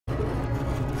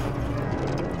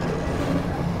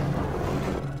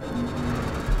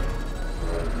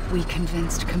We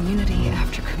convinced community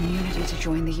after community to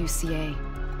join the UCA,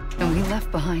 and we left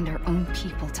behind our own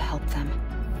people to help them.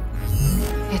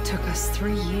 It took us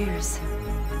 3 years,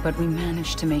 but we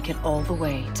managed to make it all the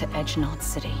way to Edgenot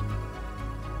City.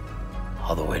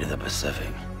 All the way to the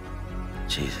Pacific.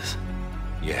 Jesus.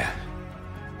 Yeah,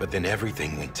 but then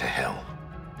everything went to hell.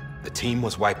 The team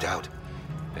was wiped out,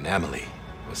 and Emily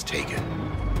was taken.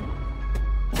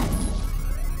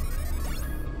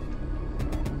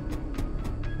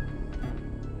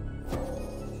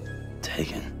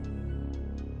 Taken?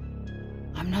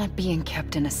 I'm not being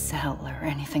kept in a cell or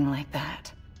anything like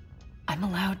that. I'm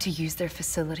allowed to use their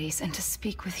facilities and to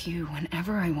speak with you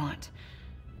whenever I want.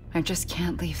 I just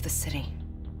can't leave the city.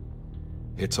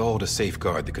 It's all to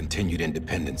safeguard the continued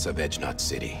independence of Edgenot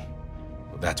City.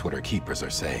 Well, that's what our keepers are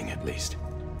saying, at least.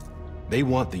 They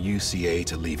want the UCA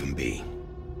to leave him be.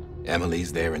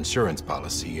 Emily's their insurance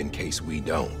policy in case we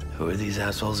don't. Who are these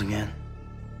assholes again?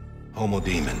 Homo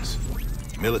Demons.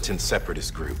 Militant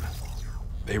separatist group.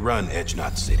 They run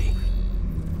Edgenot City.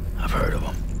 I've heard of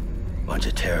them. Bunch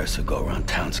of terrorists who go around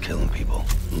towns killing people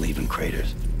and leaving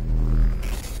craters.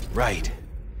 Right.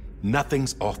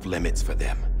 Nothing's off limits for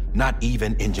them. Not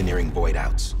even engineering void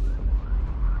outs.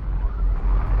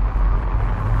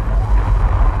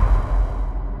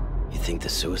 You think the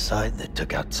suicide that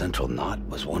took out Central Knot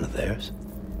was one of theirs?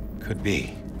 Could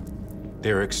be.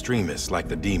 There are extremists like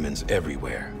the demons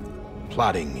everywhere,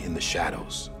 plotting in the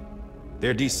shadows.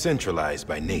 They're decentralized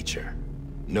by nature.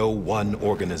 No one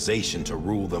organization to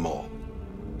rule them all.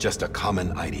 Just a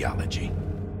common ideology.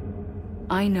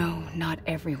 I know not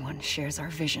everyone shares our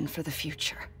vision for the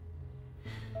future.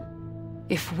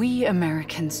 If we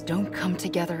Americans don't come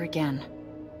together again,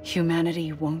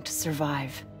 humanity won't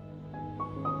survive.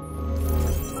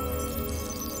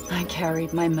 I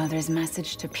carried my mother's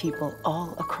message to people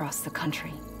all across the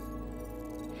country.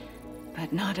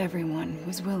 But not everyone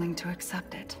was willing to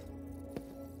accept it.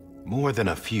 More than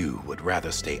a few would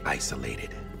rather stay isolated.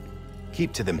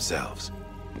 Keep to themselves.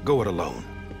 Go it alone.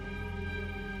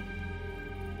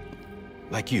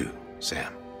 Like you,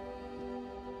 Sam.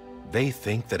 They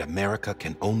think that America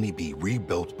can only be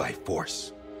rebuilt by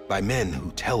force, by men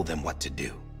who tell them what to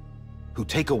do, who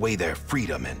take away their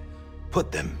freedom and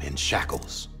put them in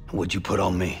shackles. What'd you put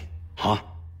on me, huh?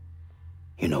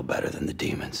 You know better than the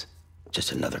demons.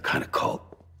 Just another kind of cult.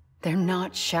 They're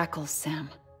not shackles, Sam.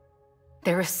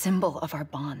 They're a symbol of our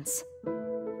bonds.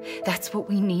 That's what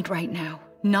we need right now.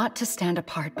 Not to stand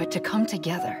apart, but to come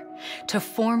together, to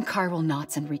form chiral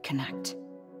knots and reconnect.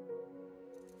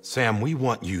 Sam, we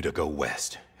want you to go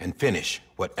west and finish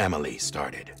what Emily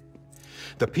started.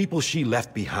 The people she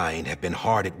left behind have been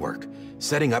hard at work,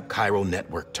 setting up chiral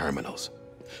network terminals.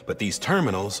 But these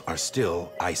terminals are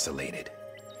still isolated.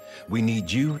 We need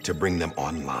you to bring them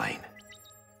online.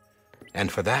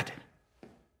 And for that,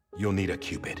 you'll need a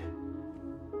Cupid.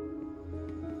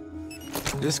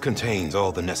 This contains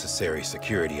all the necessary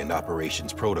security and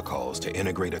operations protocols to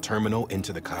integrate a terminal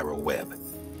into the chiral web.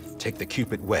 Take the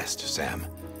Cupid west, Sam,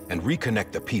 and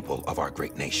reconnect the people of our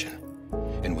great nation.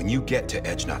 And when you get to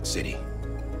Edgenot City,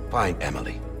 find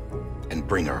Emily and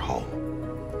bring her home.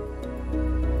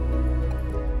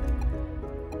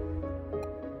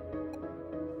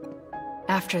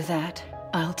 After that,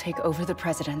 I'll take over the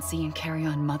presidency and carry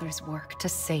on Mother's work to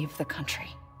save the country.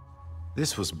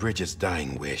 This was Bridget's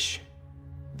dying wish.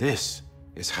 This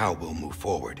is how we'll move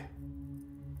forward.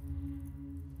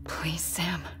 Please,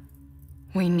 Sam.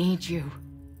 We need you.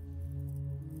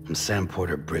 I'm Sam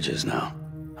Porter Bridges now.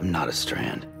 I'm not a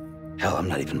Strand. Hell, I'm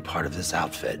not even part of this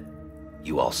outfit.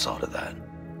 You all saw to that.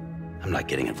 I'm not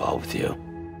getting involved with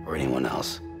you, or anyone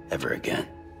else, ever again.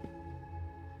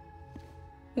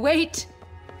 Wait!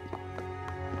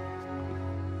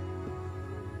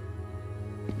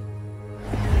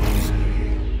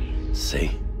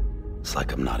 See? It's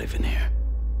like I'm not even here.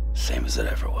 Same as it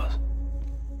ever was.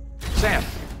 Sam!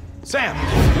 Sam!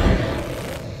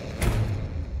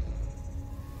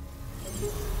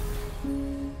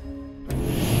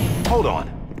 Hold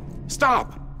on.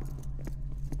 Stop!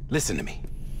 Listen to me.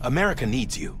 America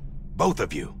needs you. Both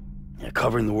of you. Yeah,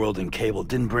 covering the world in cable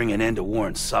didn't bring an end to war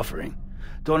and suffering.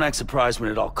 Don't act surprised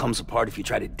when it all comes apart if you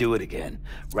try to do it again.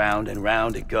 Round and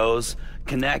round it goes.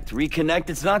 Connect, reconnect,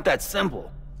 it's not that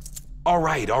simple. All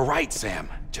right, Sam.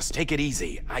 Just take it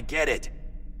easy. I get it.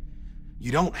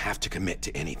 You don't have to commit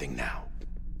to anything now.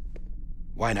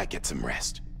 Why not get some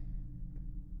rest?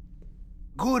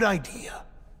 Good idea.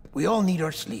 We all need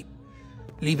our sleep.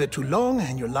 Leave it too long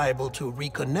and you're liable to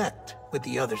reconnect with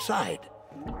the other side.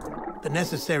 The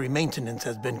necessary maintenance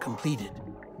has been completed.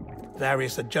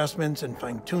 Various adjustments and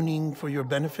fine-tuning for your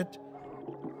benefit.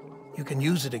 You can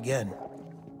use it again.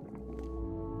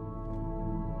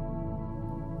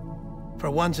 For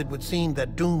once, it would seem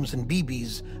that Dooms and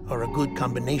BBs are a good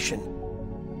combination.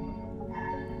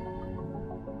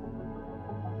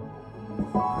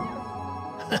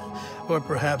 Or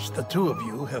perhaps the two of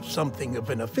you have something of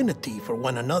an affinity for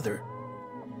one another.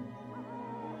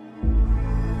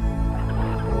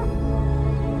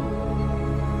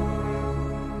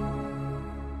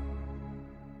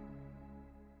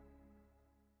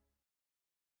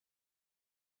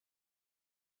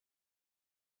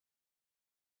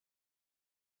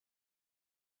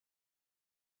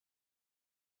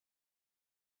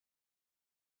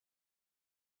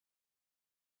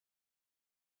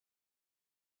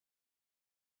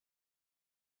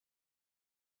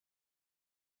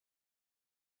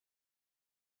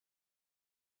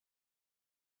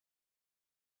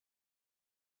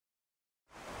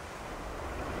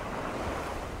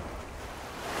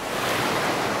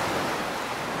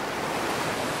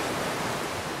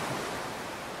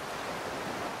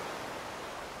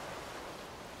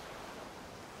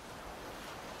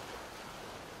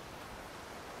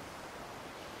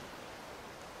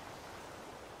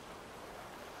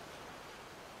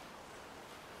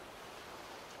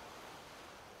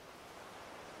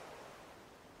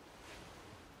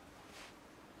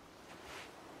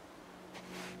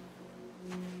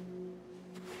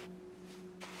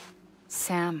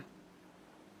 Sam.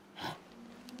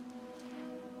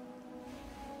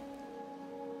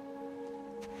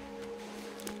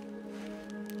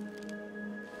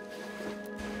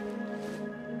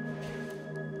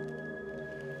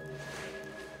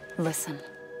 Listen,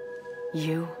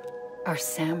 you are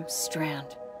Sam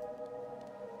Strand.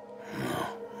 No,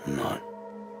 I'm not.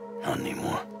 Not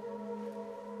anymore.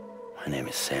 My name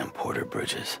is Sam Porter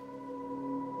Bridges.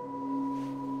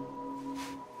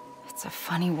 It's a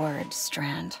funny word,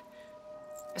 Strand.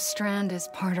 A strand is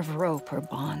part of rope or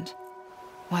bond,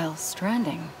 while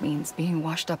stranding means being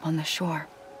washed up on the shore.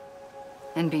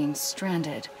 And being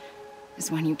stranded is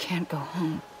when you can't go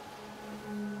home.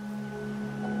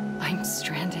 I'm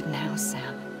stranded now,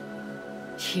 Sam.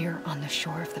 Here on the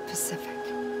shore of the Pacific.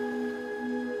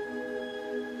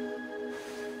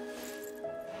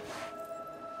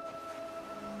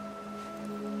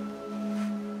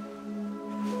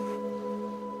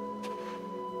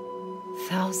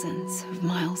 Thousands of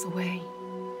miles away,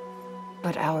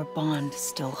 but our bond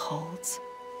still holds.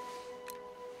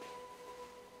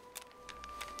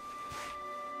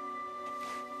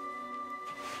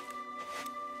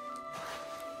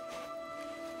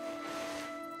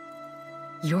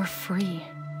 You're free,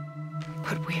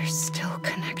 but we're still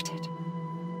connected.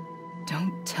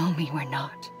 Don't tell me we're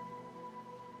not.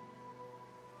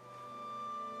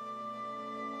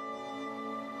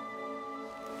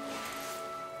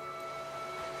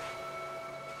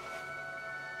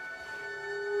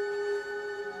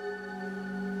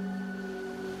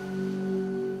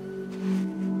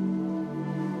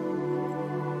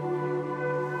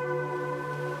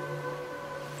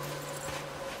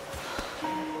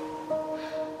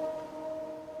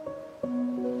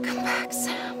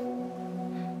 Sam.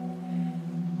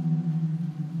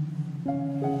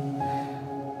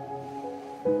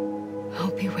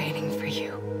 I'll be waiting for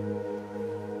you.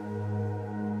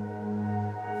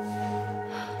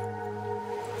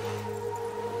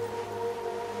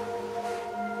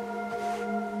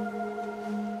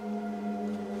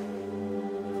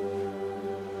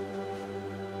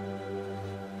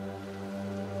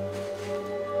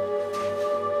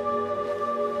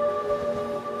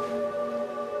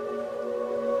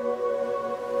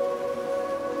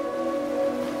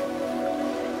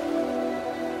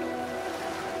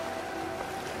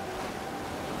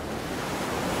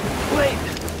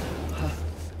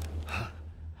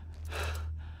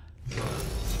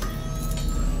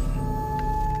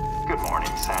 Good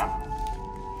morning, Sam.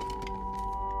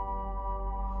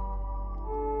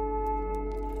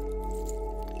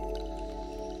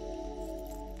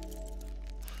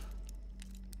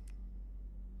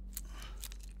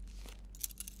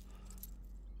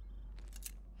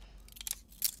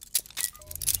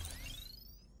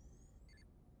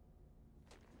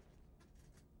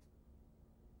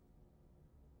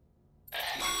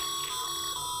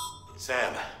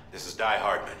 Sam, this is Di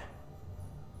Hardman.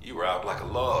 You were out like a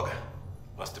log.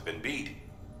 Must have been beat.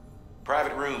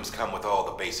 Private rooms come with all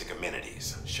the basic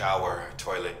amenities. Shower,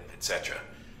 toilet, etc.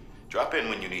 Drop in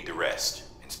when you need to rest.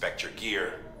 Inspect your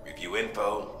gear, review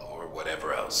info, or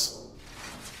whatever else.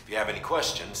 If you have any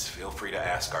questions, feel free to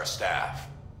ask our staff.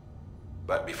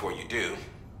 But before you do,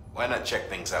 why not check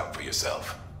things out for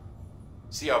yourself?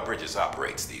 See how Bridges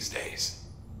operates these days.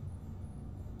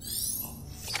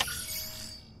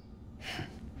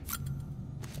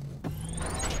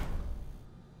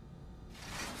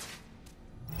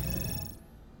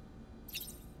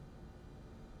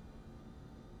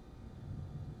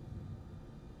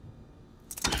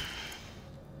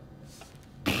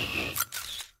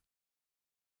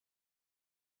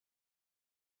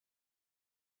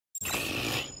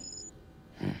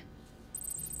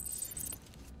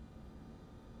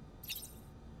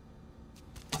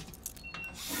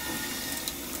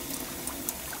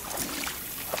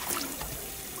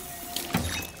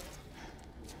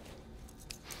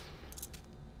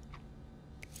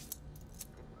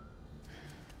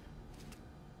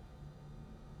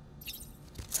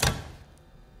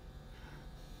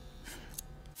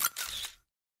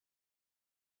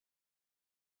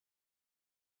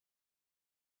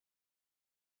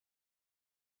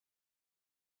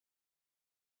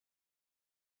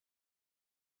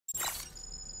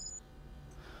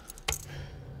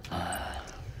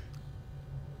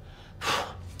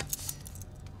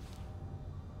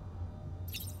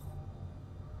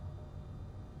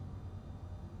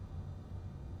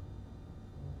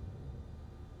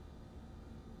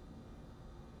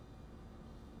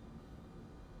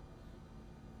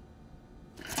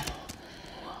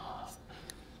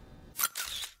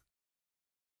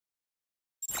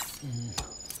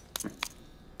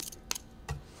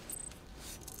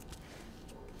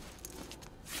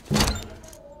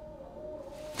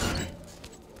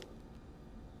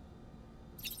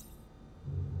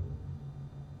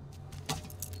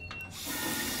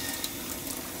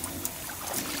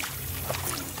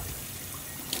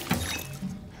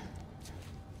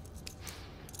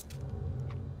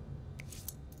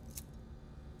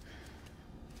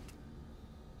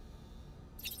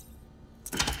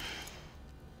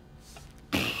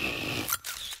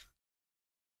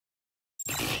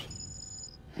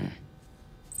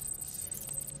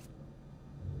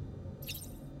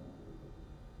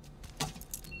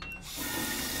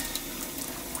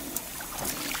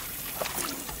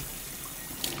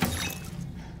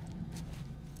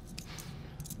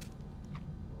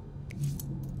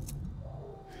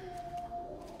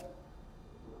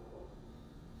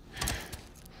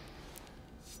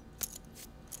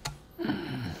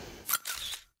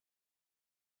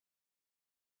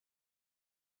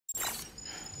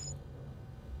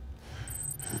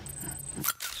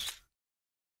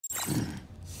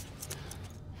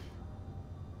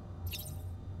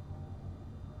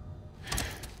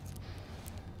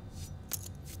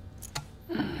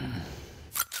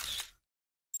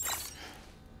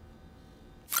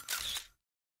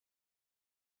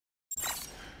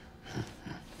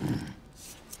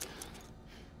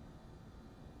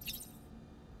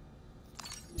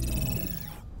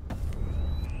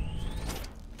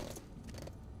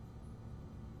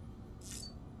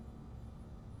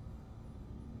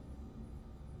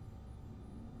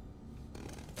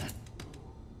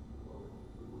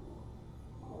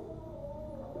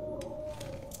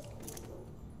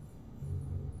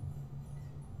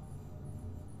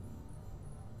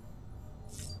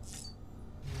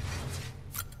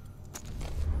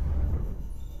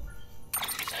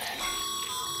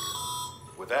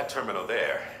 With that terminal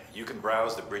there, you can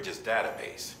browse the bridge's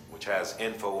database, which has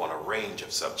info on a range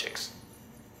of subjects.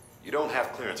 You don't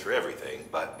have clearance for everything,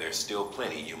 but there's still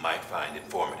plenty you might find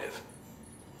informative.